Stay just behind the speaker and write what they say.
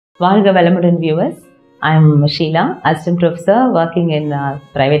Valga Velamudan viewers, I am Sheela, Assistant Professor working in a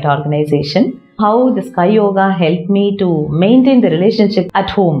private organization. How the Sky Yoga helped me to maintain the relationship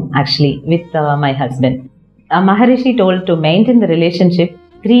at home actually with my husband. Maharishi told to maintain the relationship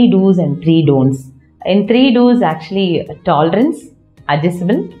 3 do's and 3 don'ts. In 3 do's actually tolerance,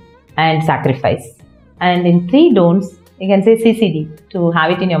 adjustable and sacrifice. And in 3 don'ts, you can say CCD to have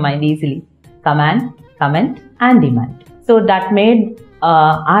it in your mind easily. Command, comment and demand. So that made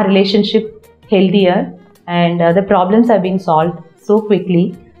our relationship healthier and the problems have been solved so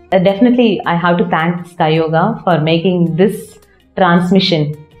quickly. Definitely I have to thank Sky Yoga for making this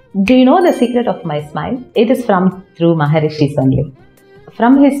transmission. Do you know the secret of my smile? It is through Maharishi only.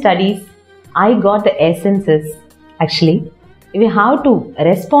 From his studies, I got the essences. Actually, we have to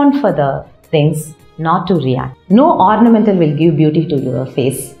respond for the things, not to react. No ornamental will give beauty to your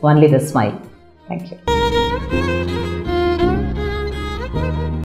face, only the smile. Thank you.